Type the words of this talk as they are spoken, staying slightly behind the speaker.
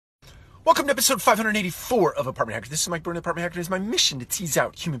Welcome to episode 584 of Apartment Hacker. This is Mike Byrne, Apartment Hacker. It is my mission to tease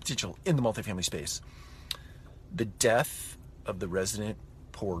out human potential in the multifamily space. The death of the resident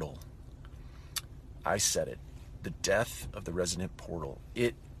portal. I said it. The death of the resident portal.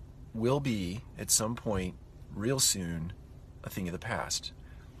 It will be, at some point, real soon, a thing of the past.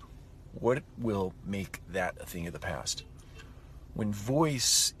 What will make that a thing of the past? When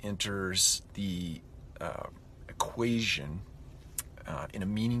voice enters the equation in a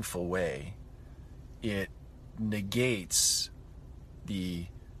meaningful way, it negates the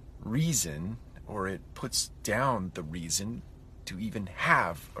reason, or it puts down the reason to even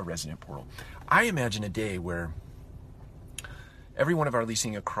have a resident portal. I imagine a day where every one of our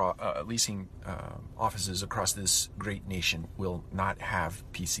leasing offices across this great nation will not have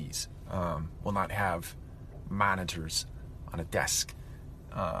PCs, will not have monitors on a desk.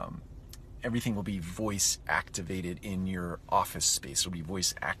 Everything will be voice activated in your office space. It'll be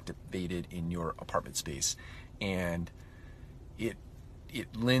voice activated in your apartment space. And it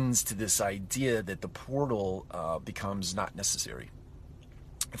lends to this idea that the portal becomes not necessary.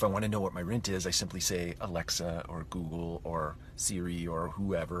 If I want to know what my rent is, I simply say Alexa or Google or Siri or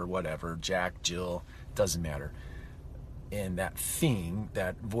whoever, whatever, Jack, Jill, doesn't matter. And that thing,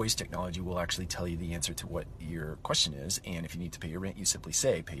 that voice technology, will actually tell you the answer to what your question is. And if you need to pay your rent, you simply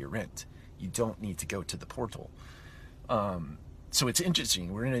say, pay your rent. You don't need to go to the portal. So it's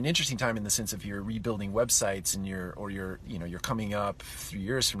interesting. We're in an interesting time in the sense of you're rebuilding websites and you're coming up 3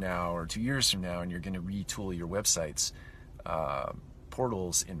 years from now or 2 years from now, and you're going to retool your websites.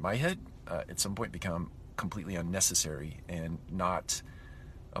 Portals, in my head, at some point become completely unnecessary and not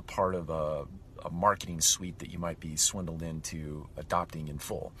a part of a marketing suite that you might be swindled into adopting in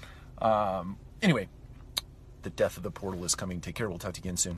full. Anyway, the death of the portal is coming. Take care. We'll talk to you again soon.